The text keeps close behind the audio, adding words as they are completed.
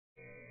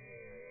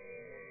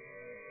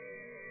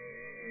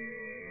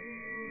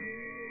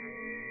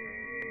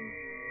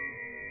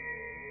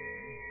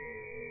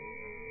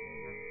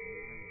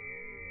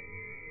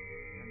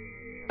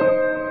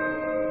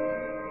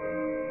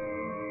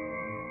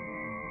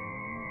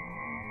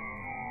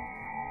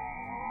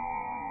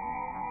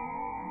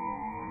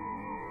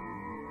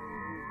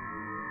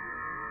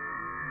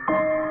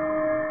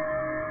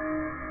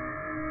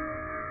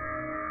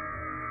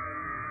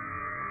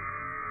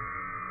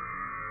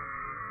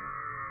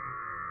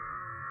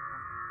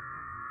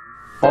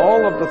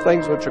All of the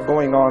things which are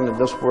going on in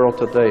this world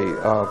today,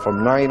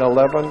 from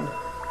 9/11,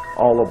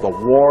 all of the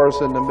wars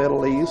in the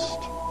Middle East,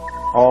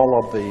 all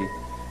of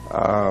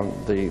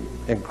the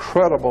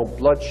incredible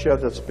bloodshed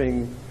that's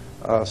being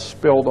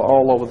spilled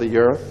all over the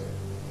earth,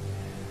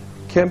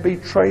 can be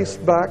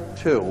traced back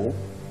to,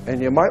 and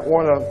you might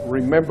want to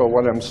remember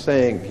what I'm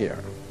saying here,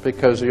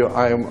 because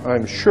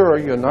I'm sure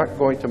you're not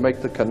going to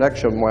make the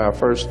connection when I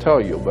first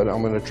tell you, but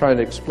I'm going to try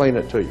to explain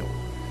it to you.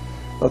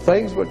 The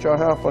things which are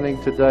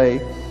happening today,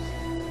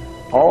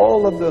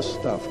 all of this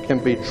stuff can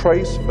be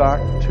traced back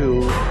to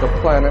the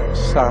planet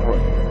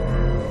Saturn.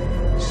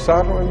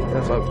 Saturn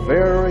is a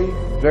very,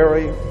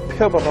 very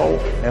pivotal,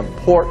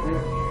 important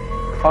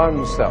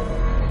concept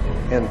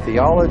in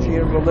theology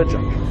and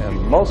religion.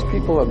 And most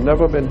people have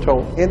never been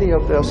told any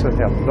of this and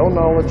have no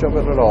knowledge of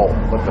it at all.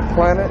 But the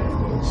planet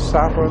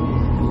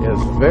Saturn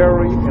is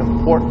very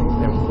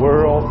important in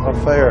world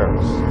affairs,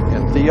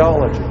 in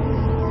theology.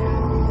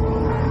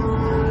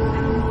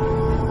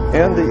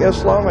 In the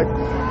Islamic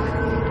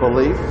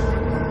belief,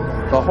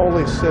 the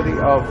holy city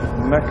of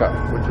Mecca,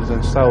 which is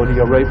in Saudi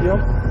Arabia,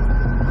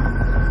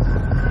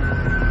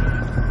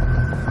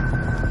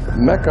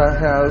 Mecca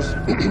has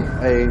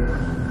a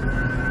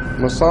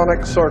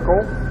Masonic circle,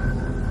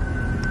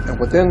 and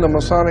within the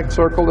Masonic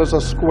circle is a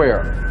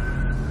square,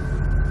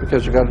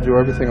 because you got to do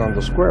everything on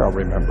the square,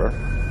 remember.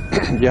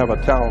 You have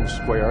a town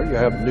square, you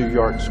have New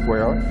York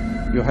Square,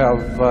 you have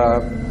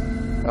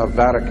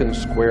Vatican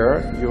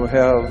Square, you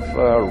have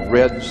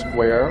Red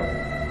Square,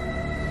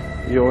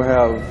 you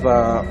have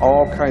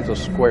all kinds of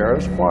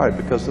squares. Why?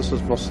 Because this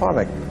is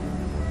Masonic.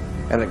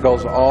 And it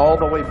goes all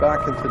the way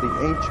back into the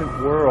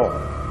ancient world.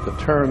 The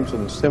terms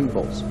and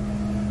symbols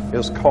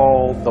is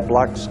called the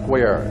Black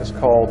Square. It's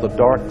called the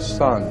Dark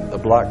Sun, the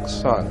Black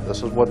Sun.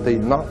 This is what the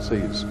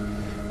Nazis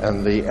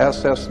and the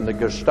SS and the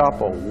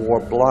Gestapo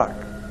wore black.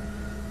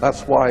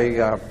 That's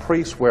why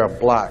priests wear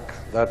black.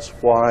 That's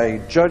why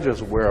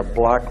judges wear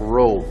black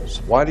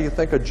robes. Why do you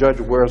think a judge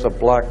wears a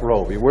black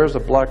robe? He wears a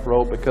black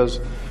robe because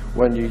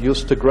when you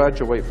used to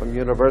graduate from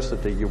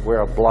university, you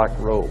wear a black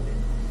robe.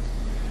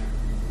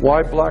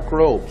 Why black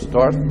robes?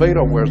 Darth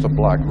Vader wears a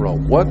black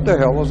robe. What the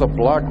hell does a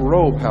black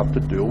robe have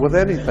to do with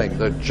anything?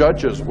 The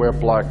judges wear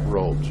black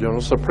robes. You know,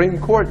 Supreme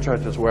Court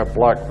judges wear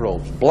black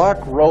robes. Black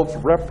robes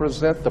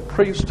represent the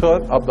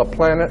priesthood of the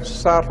planet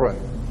Saturn,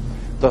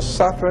 the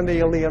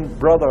Saturnalian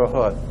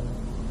Brotherhood.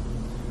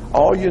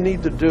 All you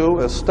need to do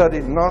is study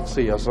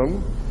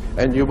Nazism,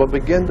 and you will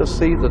begin to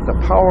see that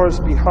the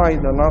powers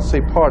behind the Nazi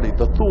Party,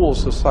 the Thule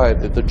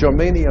Society, the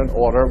Germanian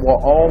Order,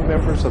 were all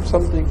members of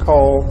something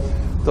called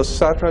the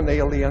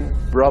Saturnalian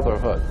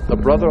Brotherhood, the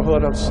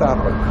Brotherhood of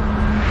Saturn.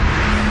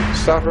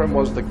 Saturn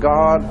was the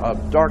god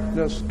of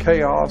darkness,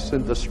 chaos,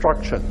 and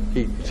destruction.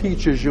 He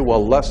teaches you a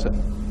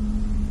lesson.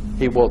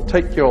 He will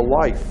take your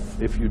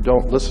life if you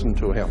don't listen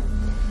to him.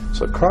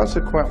 So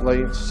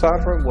consequently,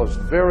 Saturn was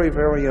very,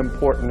 very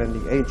important in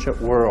the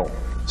ancient world.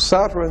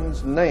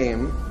 Saturn's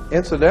name,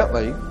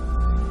 incidentally,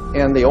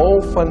 in the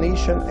old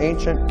Phoenician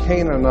ancient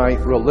Canaanite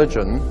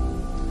religion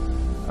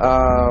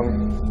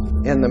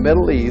in the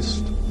Middle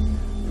East,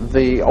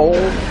 the old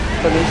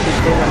Phoenician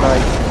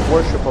Canaanite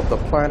worship of the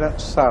planet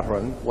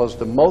Saturn was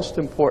the most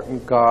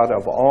important god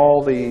of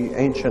all the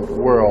ancient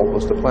world,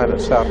 was the planet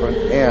Saturn,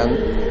 and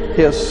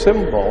his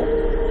symbol,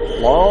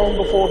 long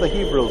before the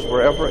Hebrews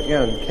were ever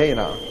in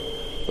Canaan,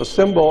 the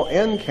symbol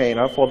in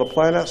Cana for the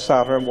planet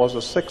Saturn was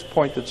a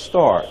six-pointed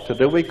star.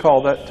 Today we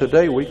call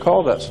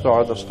that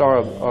star the Star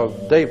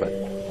of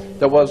David.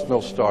 There was no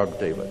Star of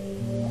David.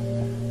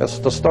 It's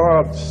the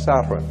Star of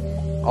Saturn.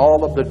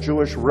 All of the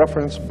Jewish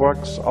reference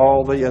books,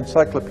 all the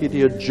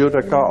Encyclopedia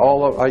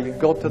Judaica, you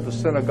go to the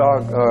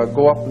synagogue,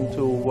 go up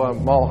into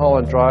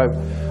Mulholland Drive,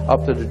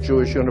 up to the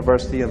Jewish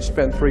University and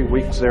spend 3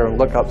 weeks there and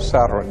look up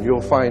Saturn.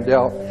 You'll find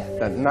out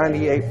that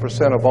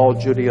 98% of all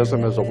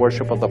Judaism is a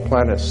worship of the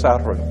planet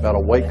Saturn. You better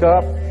wake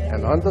up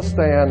and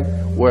understand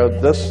where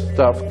this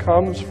stuff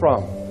comes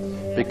from.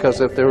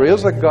 Because if there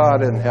is a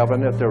God in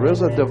heaven, if there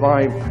is a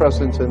divine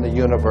presence in the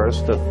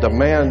universe that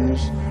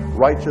demands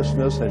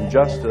righteousness and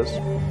justice,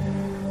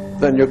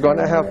 then you're going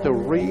to have to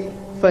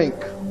rethink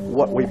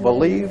what we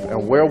believe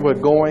and where we're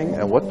going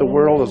and what the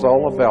world is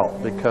all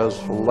about, because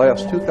for the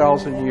last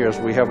 2,000 years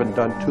we haven't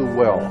done too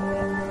well.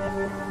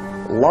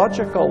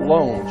 Logic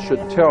alone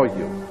should tell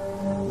you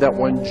that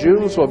when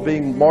Jews were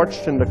being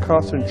marched into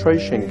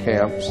concentration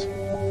camps,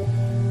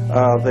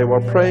 they were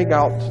praying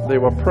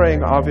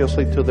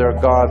obviously to their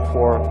God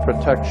for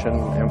protection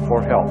and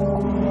for help.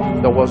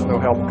 There was no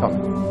help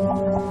coming.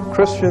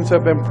 Christians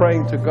have been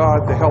praying to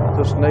God to help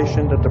this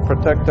nation, to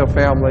protect their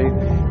family,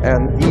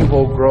 and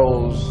evil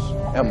grows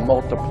and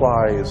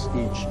multiplies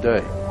each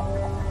day.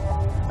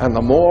 And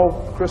the more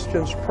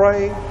Christians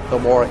pray, the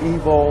more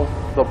evil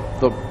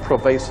the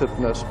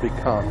pervasiveness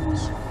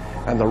becomes.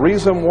 And the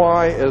reason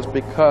why is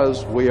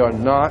because we are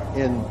not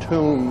in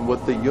tune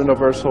with the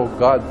universal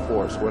God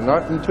force. We're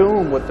not in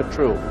tune with the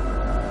truth.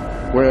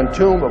 We're in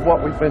tune with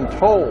what we've been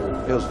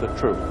told is the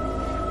truth.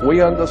 We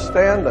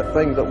understand that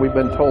thing that we've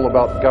been told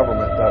about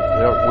government,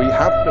 that we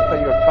have to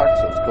pay your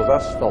taxes because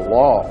that's the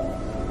law.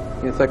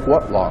 You think,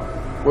 what law?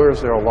 Where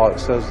is there a law that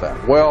says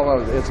that? Well,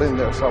 it's in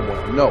there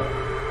somewhere. No.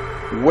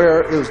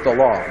 Where is the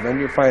law? And then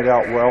you find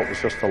out, well, it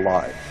was just a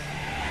lie.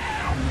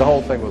 The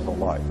whole thing was a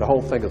lie. The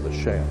whole thing is a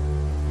sham.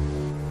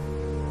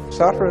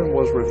 Saturn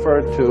was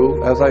referred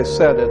to, as I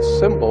said, its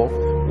symbol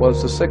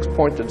was the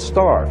six-pointed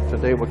star.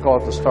 Today we call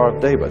it the Star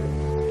of David.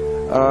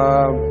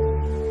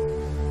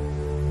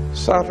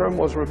 Saturn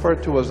was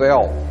referred to as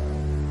El,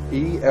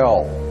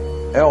 E-L.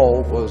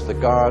 El was the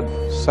god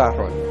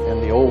Saturn in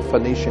the old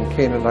Phoenician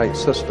Canaanite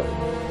system.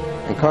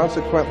 And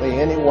consequently,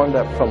 anyone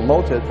that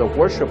promoted the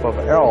worship of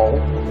El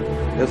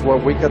is where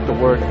we get the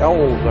word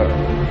elder.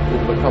 You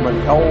become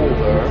an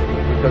elder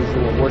because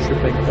you were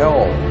worshiping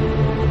El.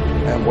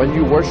 And when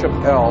you worship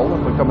El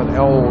and become an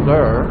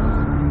elder,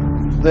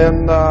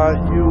 then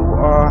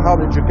how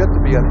did you get to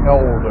be an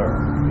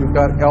elder? You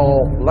got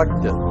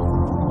elected.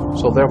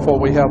 So therefore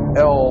we have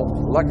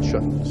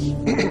elections.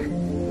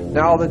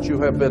 Now that you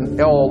have been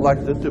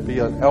elected to be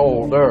an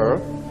elder,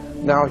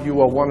 now you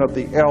are one of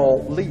the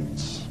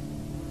elites.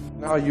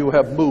 Now you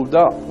have moved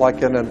up,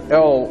 like in an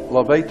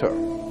elevator.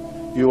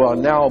 You are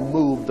now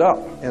moved up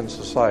in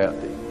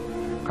society.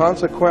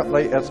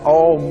 Consequently, it's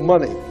all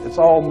money. It's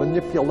all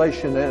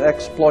manipulation and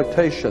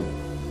exploitation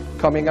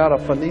coming out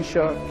of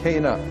Phoenicia,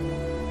 Canaan.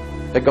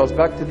 It goes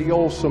back to the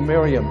old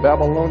Sumerian,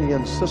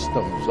 Babylonian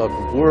systems of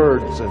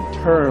words and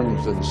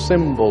terms and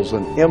symbols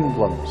and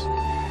emblems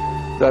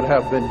that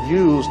have been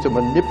used to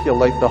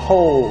manipulate the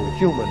whole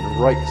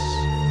human race.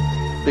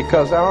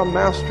 Because our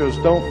masters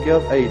don't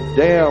give a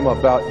damn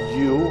about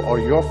you or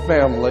your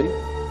family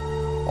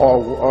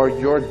or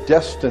your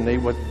destiny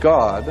with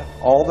God.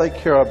 All they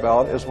care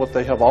about is what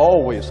they have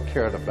always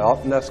cared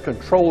about, and that's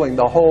controlling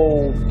the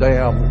whole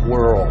damn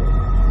world.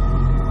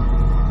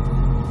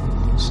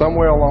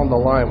 Somewhere along the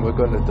line, we're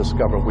going to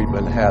discover we've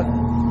been had,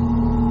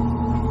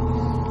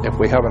 if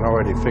we haven't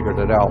already figured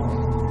it out.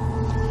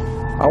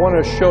 I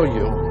want to show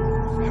you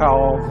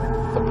how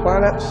the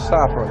planet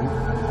Saturn,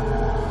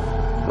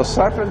 the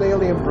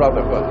Saturnalian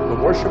Brotherhood,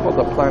 the worship of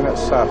the planet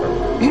Saturn,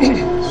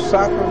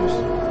 Saturn's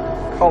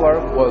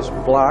color was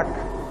black.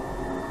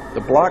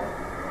 The black,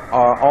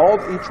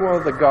 each one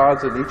of the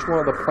gods and each one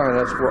of the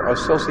planets were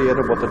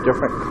associated with a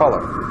different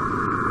color.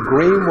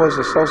 Green was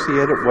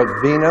associated with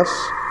Venus,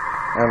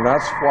 and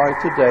that's why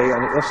today,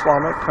 in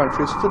Islamic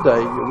countries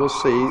today, you will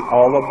see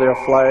all of their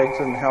flags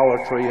and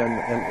harlotry in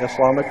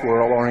Islamic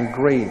world are in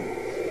green.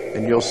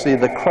 And you'll see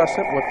the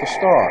crescent with the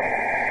star.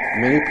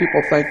 Many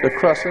people think the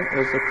crescent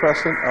is the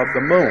crescent of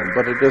the moon,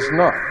 but it is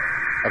not.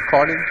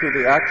 According to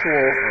the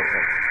actual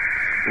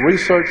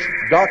research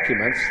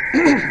documents,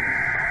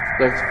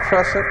 the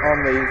crescent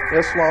on the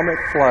Islamic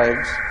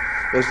flags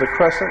is the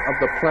crescent of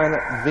the planet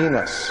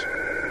Venus.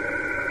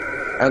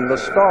 And the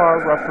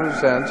star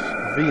represents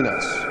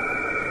Venus.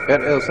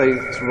 It is a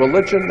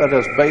religion that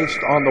is based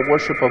on the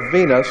worship of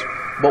Venus,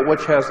 but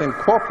which has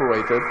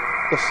incorporated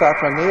the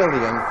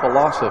Saturnalian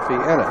philosophy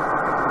in it.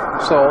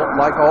 So,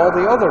 like all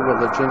the other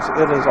religions,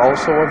 it is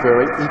also a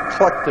very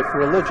eclectic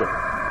religion.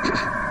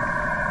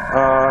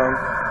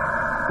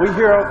 We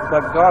hear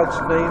that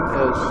God's name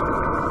is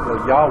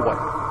Yahweh.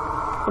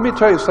 Let me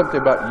tell you something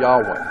about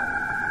Yahweh.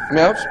 I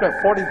mean, I've spent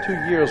 42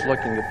 years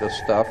looking at this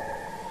stuff,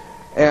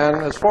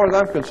 and as far as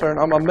I'm concerned,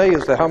 I'm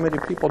amazed at how many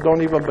people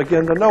don't even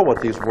begin to know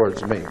what these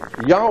words mean.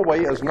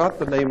 Yahweh is not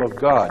the name of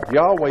God.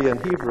 Yahweh in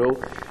Hebrew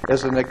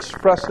is an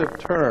expressive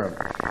term.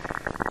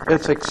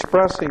 It's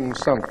expressing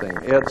something.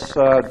 It's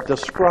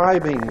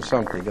describing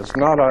something. It's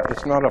not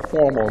a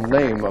formal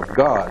name of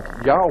God.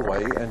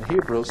 Yahweh in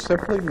Hebrew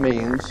simply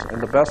means,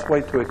 and the best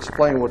way to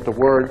explain what the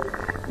word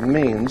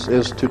means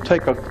is to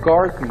take a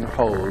garden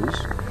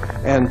hose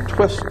and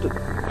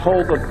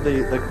hold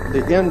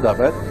the end of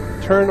it,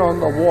 turn on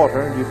the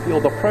water, and you feel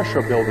the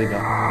pressure building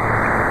up.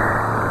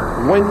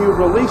 When you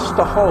release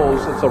the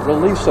hose, it's a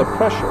release of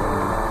pressure.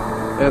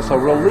 It's a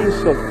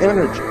release of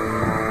energy.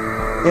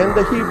 In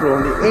the Hebrew,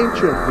 in the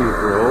ancient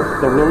Hebrew,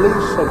 the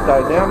release of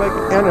dynamic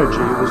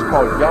energy was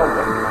called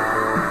Yahweh.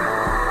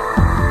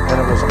 And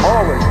it was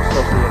always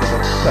associated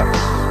with sex.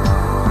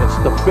 It's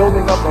the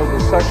building up of the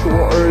sexual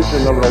urge,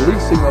 and the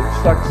releasing of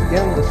sex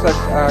in the sex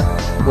act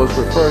was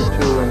referred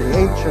to in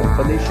the ancient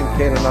Phoenician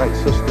Canaanite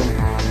system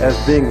as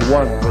being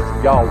one with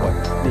Yahweh,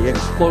 the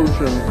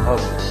explosion of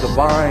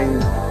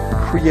divine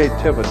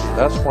creativity.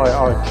 That's why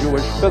our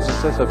Jewish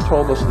physicists have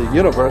told us the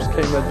universe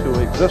came into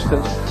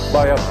existence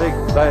by a big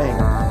bang.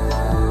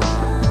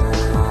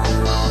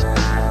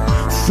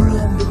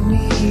 From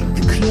beneath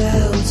the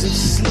clouds of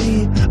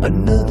sleep,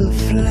 another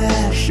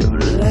flash of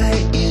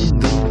light in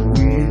the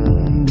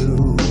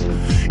window.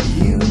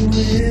 You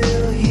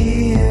will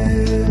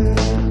hear,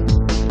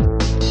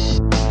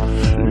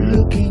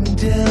 looking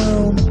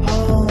down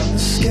upon the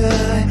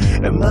sky.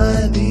 Am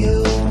I the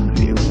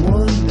only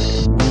one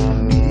that will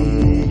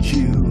need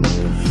you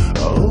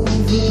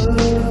over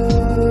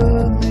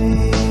me?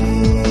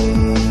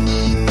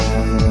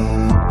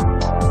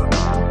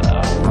 I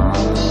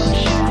want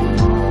you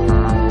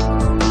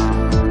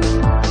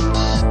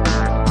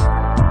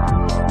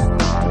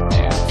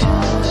to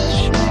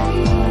touch me.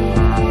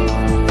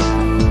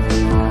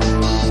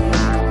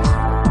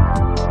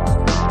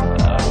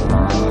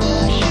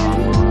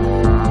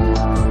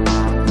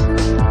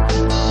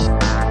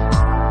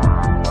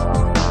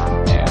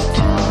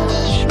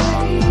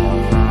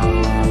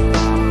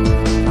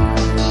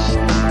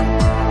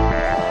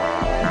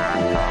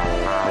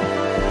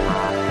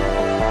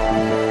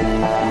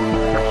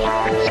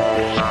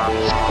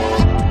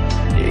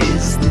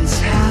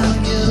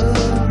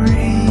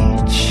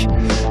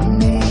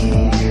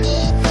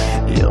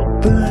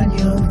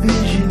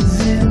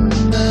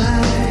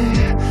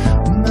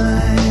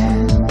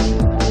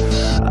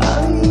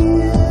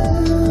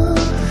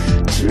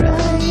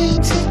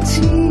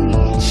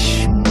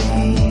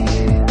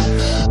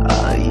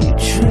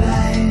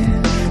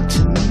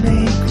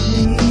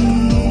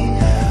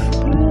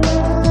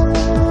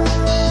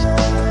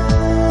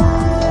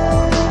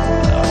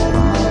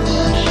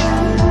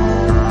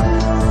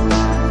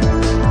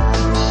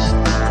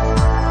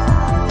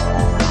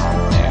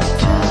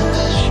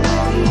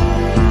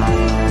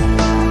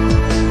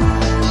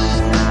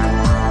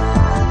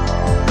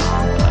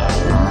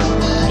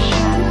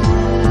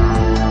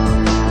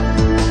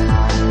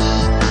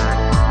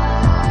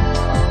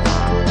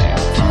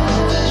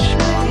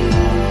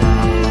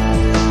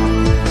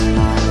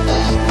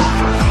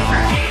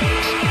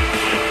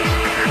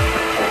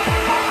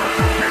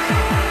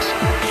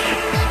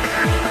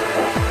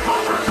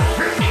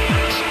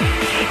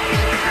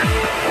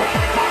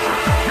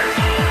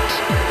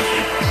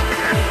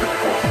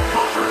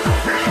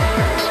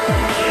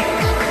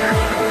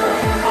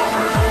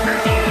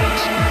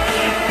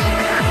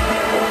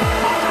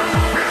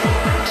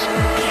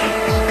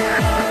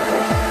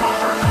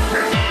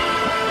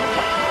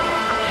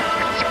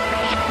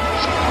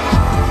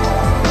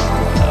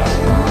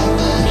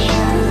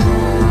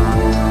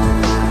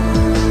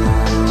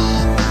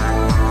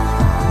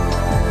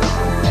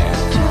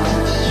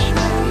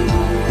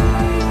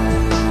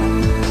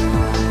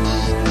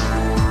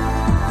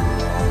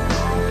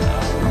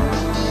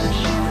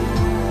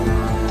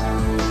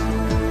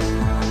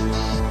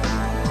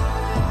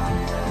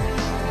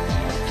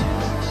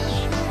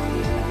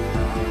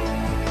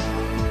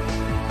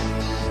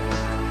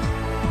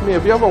 mean,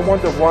 have you ever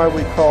wondered why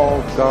we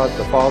call God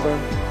the Father?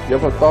 You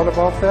ever thought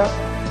about that?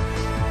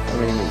 I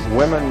mean,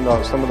 women,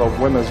 some of the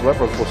women's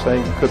lepers were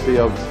saying it could be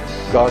of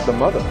God the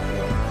Mother.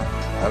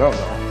 I don't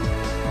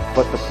know.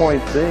 But the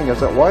point being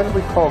is that why do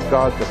we call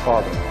God the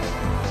Father?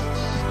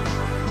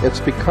 It's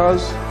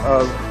because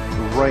of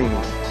rain.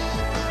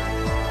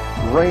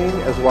 Rain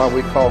is why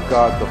we call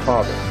God the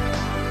Father.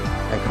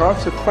 And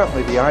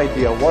consequently, the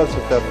idea was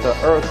that the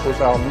earth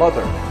was our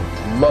mother,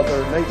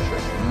 Mother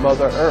Nature,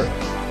 Mother Earth.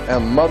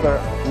 And Mother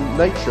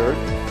Nature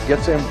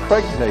gets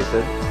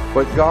impregnated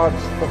with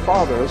God's, the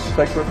Father's,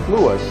 sacred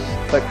fluid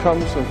that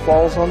comes and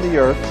falls on the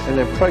earth and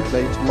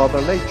impregnates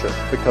Mother Nature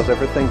because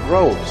everything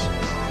grows.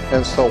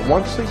 And so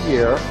once a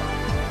year,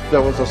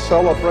 there was a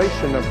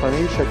celebration in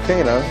Phoenicia,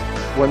 Cana,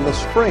 when the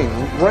spring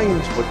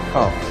rains would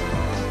come.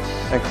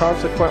 And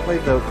consequently,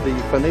 the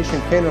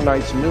Phoenician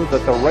Canaanites knew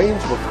that the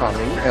rains were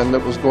coming and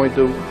it was going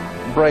to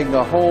bring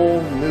a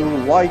whole new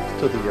life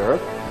to the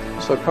earth.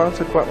 So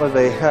consequently,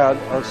 they had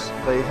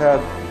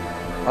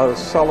a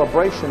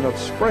celebration of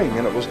spring,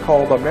 and it was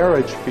called the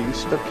marriage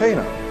feast of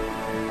Cana.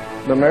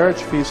 The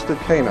marriage feast of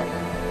Cana.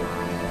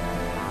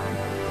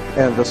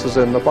 And this is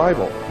in the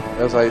Bible.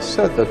 As I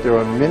said, that there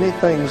are many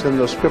things in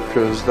the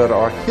scriptures that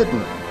are hidden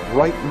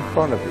right in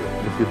front of you.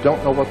 If you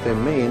don't know what they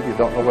mean, you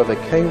don't know where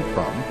they came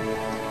from,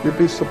 you'd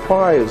be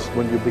surprised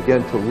when you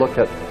begin to look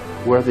at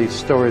where these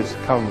stories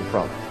come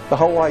from. The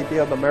whole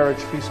idea of the marriage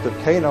feast of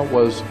Cana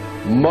was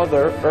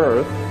Mother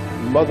Earth,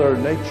 Mother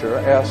Nature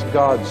asked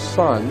God's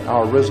Son,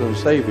 our risen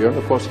Savior, and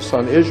of course the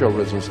Son is your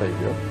risen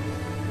Savior.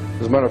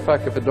 As a matter of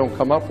fact, if it don't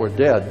come up, we're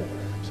dead.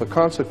 So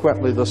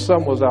consequently, the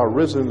Son was our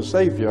risen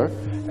Savior,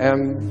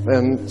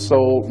 and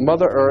so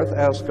Mother Earth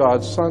asked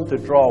God's Son to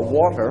draw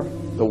water.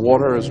 The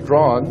water is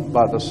drawn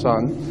by the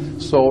sun,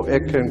 so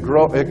it can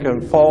grow, it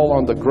can fall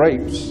on the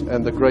grapes,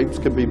 and the grapes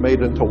can be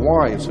made into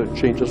wine, so it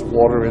changes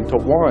water into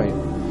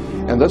wine.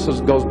 And this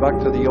goes back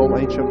to the old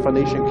ancient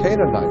Phoenician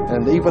Canaanite,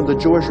 and even the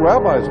Jewish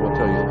rabbis will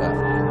tell you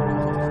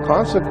that.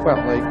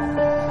 Consequently,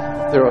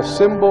 there are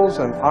symbols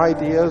and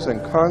ideas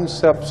and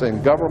concepts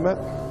in government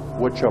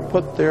which are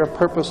put there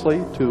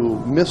purposely to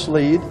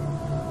mislead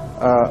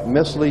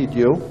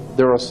you.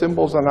 There are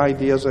symbols and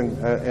ideas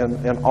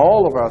in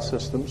all of our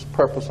systems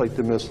purposely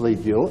to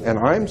mislead you. And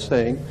I'm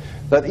saying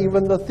that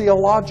even the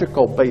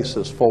theological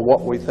basis for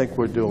what we think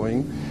we're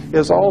doing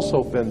has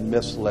also been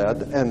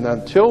misled. And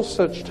until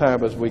such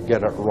time as we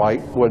get it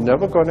right, we're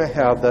never going to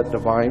have that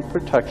divine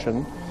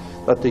protection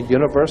that the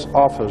universe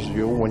offers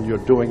you when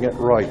you're doing it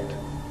right.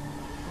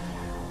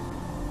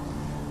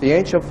 The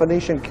ancient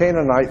Phoenician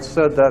Canaanites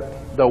said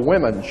that the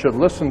women should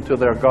listen to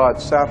their god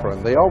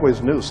Saturn. They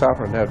always knew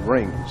Saturn had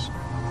rings.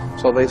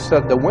 So they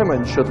said the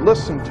women should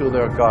listen to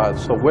their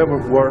gods. So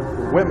women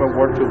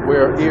were to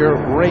wear ear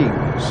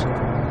rings.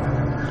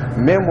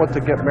 Men were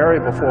to get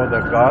married before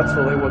their gods,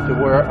 so they were to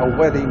wear a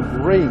wedding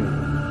ring.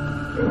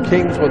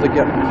 Kings were to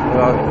get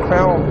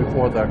crowned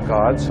before their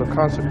gods, so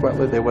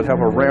consequently they would have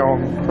a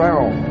round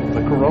crown,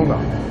 the corona.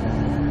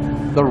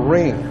 The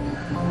ring,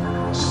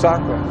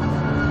 Saturn,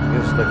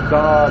 is the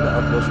god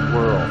of this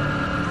world.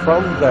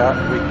 From that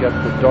we get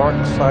the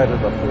dark side of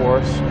the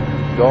Force,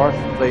 Darth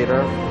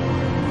Vader.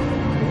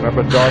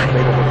 Remember Darth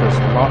Vader with his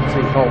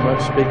Nazi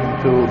helmet speaking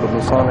to the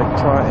Masonic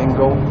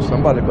Triangle?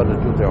 Somebody better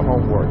do their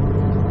homework.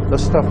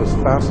 This stuff is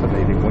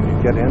fascinating when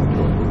you get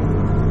into it.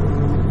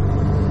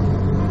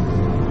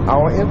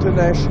 Our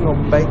international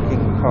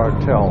banking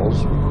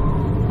cartels,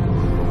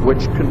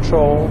 which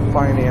control,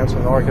 finance,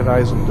 and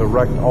organize and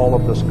direct all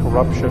of this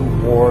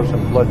corruption, wars,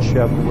 and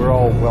bloodshed, we're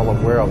all well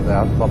aware of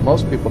that, but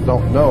most people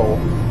don't know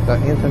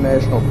that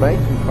international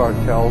banking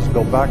cartels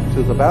go back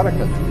to the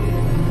Vatican.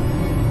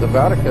 The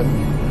Vatican,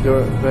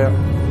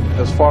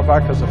 as far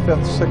back as the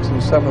 5th, 6th,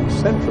 and 7th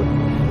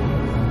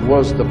century,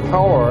 was the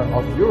power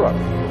of Europe.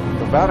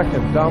 The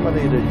Vatican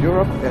dominated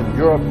Europe, and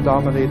Europe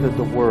dominated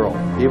the world.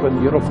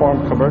 Even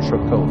Uniform Commercial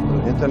Code,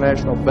 the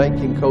international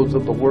banking codes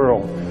of the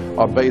world,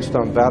 are based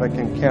on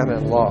Vatican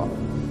canon law. I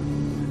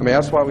mean,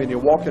 that's why when you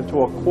walk into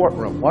a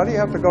courtroom, why do you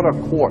have to go to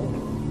court?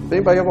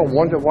 Anybody ever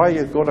wonder why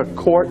you go to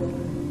court?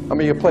 I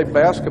mean, you play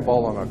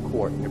basketball on a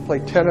court, you play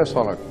tennis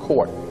on a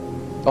court.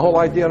 The whole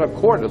idea on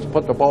a court is to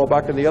put the ball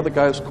back in the other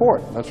guy's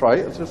court. That's right,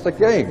 it's just a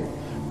game.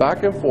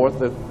 Back and forth,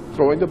 they're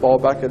throwing the ball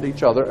back at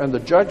each other, and the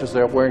judge is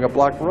there wearing a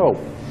black robe.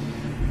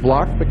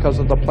 Black because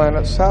of the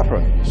planet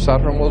Saturn.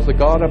 Saturn was the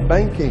god of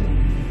banking.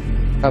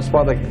 That's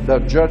why the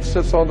judge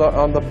sits on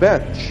the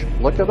bench.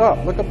 Look it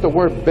up. Look up the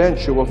word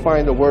bench. You will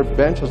find the word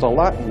bench is a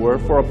Latin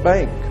word for a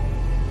bank.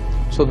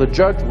 So the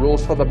judge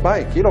rules for the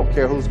bank. He don't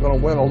care who's going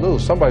to win or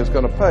lose. Somebody's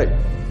going to pay.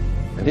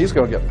 And he's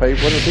going to get paid.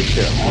 What does he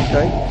care?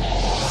 Okay?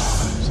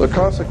 So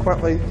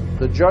consequently,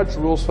 the judge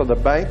rules for the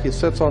bank. He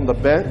sits on the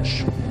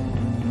bench.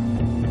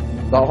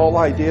 The whole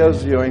idea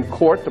is you're in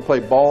court to play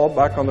ball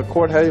back on the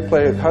court. How do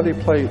you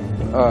play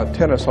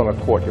tennis on a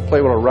court? You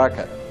play with a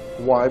racket.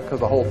 Why? Because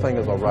the whole thing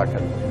is a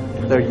racket.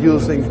 They're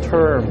using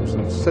terms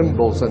and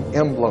symbols and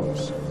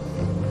emblems.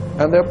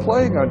 And they're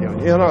playing on you.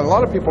 You know, a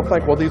lot of people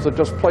think, well, these are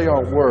just play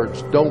on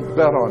words. Don't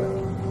bet on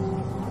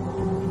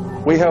it.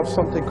 We have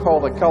something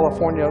called the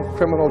California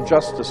criminal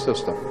justice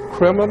system.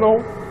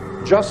 Criminal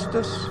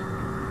justice,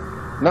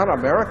 not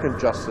American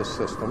justice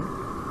system,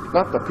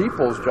 not the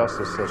people's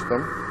justice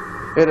system.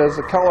 It is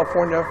the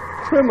California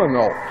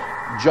criminal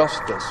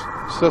justice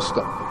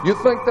system. You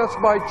think that's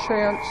by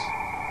chance?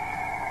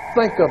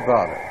 Think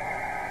about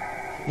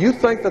it. You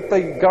think that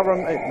the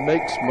government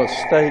makes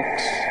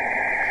mistakes?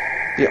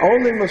 The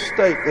only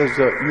mistake is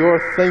that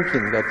you're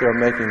thinking that they're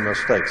making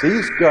mistakes.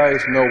 These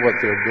guys know what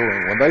they're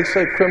doing. When they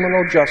say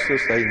criminal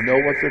justice, they know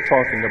what they're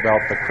talking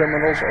about. The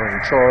criminals are in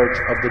charge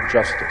of the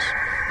justice.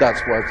 That's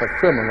why it's a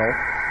criminal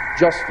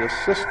justice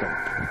system.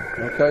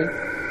 Okay?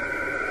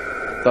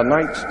 The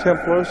Knights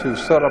Templars who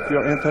set up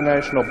your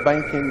international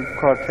banking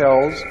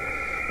cartels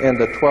in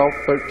the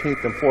 12th,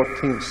 13th, and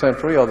 14th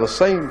century are the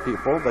same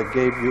people that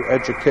gave you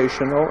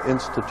educational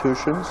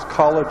institutions,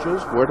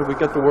 colleges. Where do we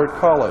get the word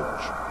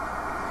college?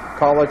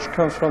 College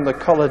comes from the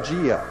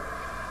collegia,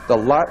 the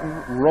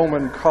Latin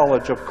Roman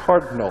college of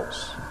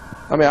cardinals.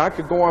 I mean, I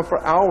could go on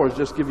for hours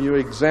just give you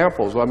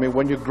examples. I mean,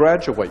 when you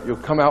graduate, you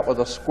come out with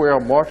a square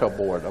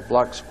mortarboard, a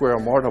black square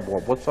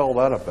mortarboard. What's all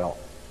that about?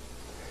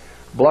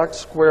 Black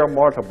square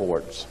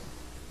mortarboards.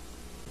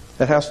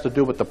 It has to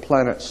do with the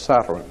planet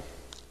Saturn.